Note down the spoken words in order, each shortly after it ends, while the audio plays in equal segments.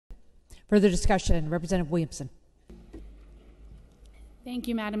Further discussion, Representative Williamson. Thank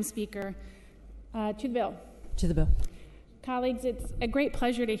you, Madam Speaker. To the bill. To the bill. Colleagues, it's a great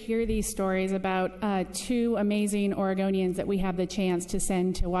pleasure to hear these stories about two amazing Oregonians that we have the chance to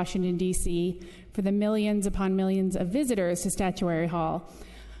send to Washington, D.C. for the millions upon millions of visitors to Statuary Hall.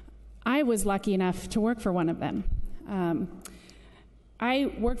 I was lucky enough to work for one of them.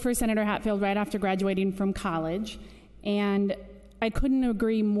 I worked for Senator Hatfield right after graduating from college, and I couldn't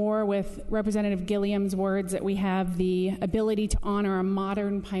agree more with Representative Gilliam's words that we have the ability to honor a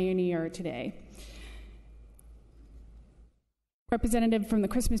modern pioneer today. Representative from the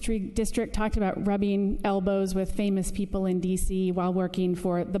Christmas Tree District talked about rubbing elbows with famous people in D.C. while working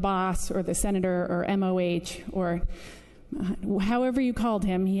for the boss or the senator or MOH or however you called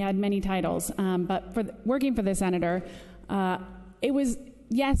him. He had many titles. But for working for the senator, it was,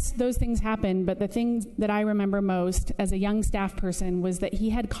 yes, those things happened, but the thing that I remember most as a young staff person was that he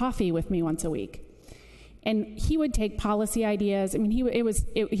had coffee with me once a week. And he would take policy ideas. I mean, he was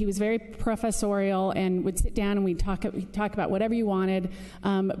very professorial and would sit down and we'd talk about whatever you wanted.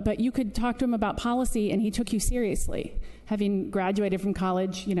 But you could talk to him about policy, and he took you seriously. Having graduated from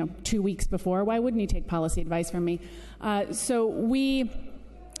college, 2 weeks before, why wouldn't he take policy advice from me? I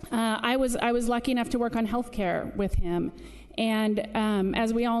was lucky enough to work on healthcare with him, and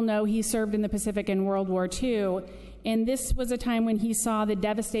as we all know, he served in the Pacific in World War II. And this was a time when he saw the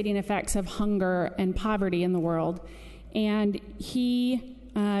devastating effects of hunger and poverty in the world. And he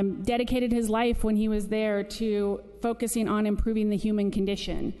dedicated his life when he was there to focusing on improving the human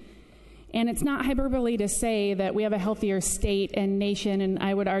condition. And it's not hyperbole to say that we have a healthier state and nation, and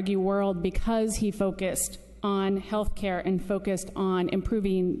I would argue world, because he focused on healthcare and focused on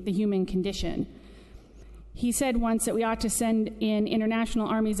improving the human condition. He said once that we ought to send in international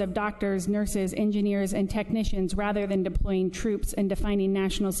armies of doctors, nurses, engineers, and technicians rather than deploying troops and defining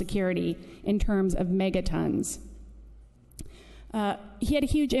national security in terms of megatons. He had a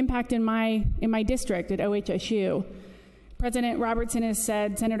huge impact in my district at OHSU. President Robertson has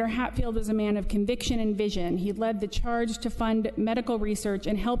said Senator Hatfield was a man of conviction and vision. He led the charge to fund medical research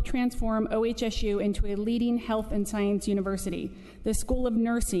and helped transform OHSU into a leading health and science university. The School of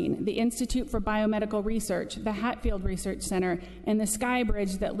Nursing, the Institute for Biomedical Research, the Hatfield Research Center, and the Sky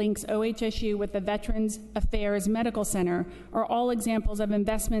Bridge that links OHSU with the Veterans Affairs Medical Center are all examples of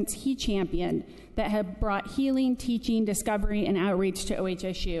investments he championed that have brought healing, teaching, discovery, and outreach to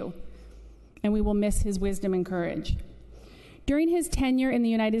OHSU. And we will miss his wisdom and courage. During his tenure in the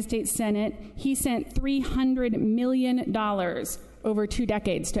United States Senate, he sent $300 million over 2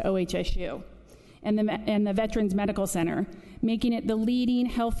 decades to OHSU and the Veterans Medical Center, making it the leading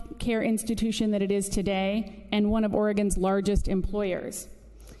health care institution that it is today and one of Oregon's largest employers.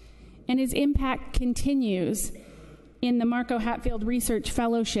 And his impact continues in the Marco Hatfield Research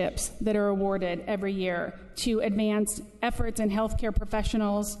Fellowships that are awarded every year to advance efforts in healthcare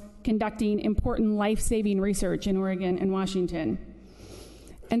professionals conducting important life-saving research in Oregon and Washington.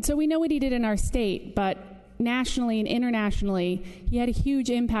 And so we know what he did in our state, but nationally and internationally, he had a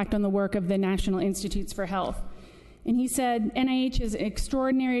huge impact on the work of the National Institutes for Health. And he said, NIH is an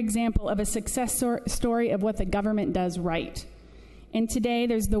extraordinary example of a success story of what the government does right. And today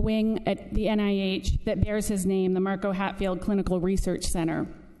there's the wing at the NIH that bears his name, the Marco Hatfield Clinical Research Center.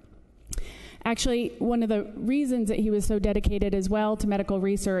 Actually, one of the reasons that he was so dedicated as well to medical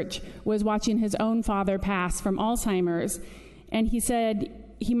research was watching his own father pass from Alzheimer's. And he said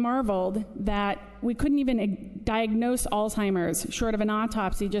he marveled that we couldn't even diagnose Alzheimer's short of an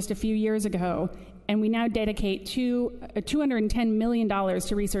autopsy just a few years ago. And we now dedicate $210 million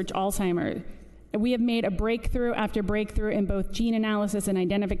to research Alzheimer's. We have made a breakthrough after breakthrough in both gene analysis and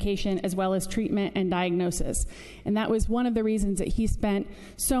identification, as well as treatment and diagnosis. And that was one of the reasons that he spent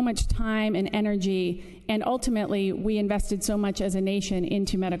so much time and energy, and ultimately we invested so much as a nation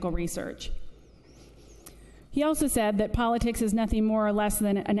into medical research. He also said that politics is nothing more or less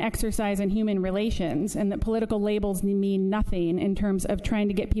than an exercise in human relations, and that political labels mean nothing in terms of trying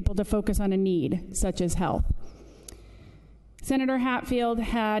to get people to focus on a need, such as health. Senator Hatfield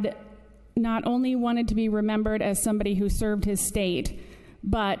had not only wanted to be remembered as somebody who served his state,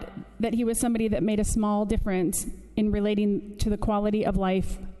 but that he was somebody that made a small difference in relating to the quality of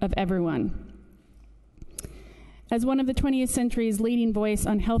life of everyone. As one of the 20th century's leading voice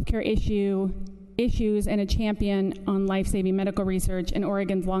on healthcare issues and a champion on life-saving medical research, and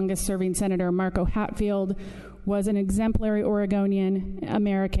Oregon's longest-serving senator, Marco Hatfield, was an exemplary Oregonian,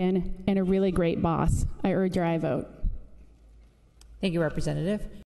 American, and a really great boss. I urge your aye vote. Thank you, Representative.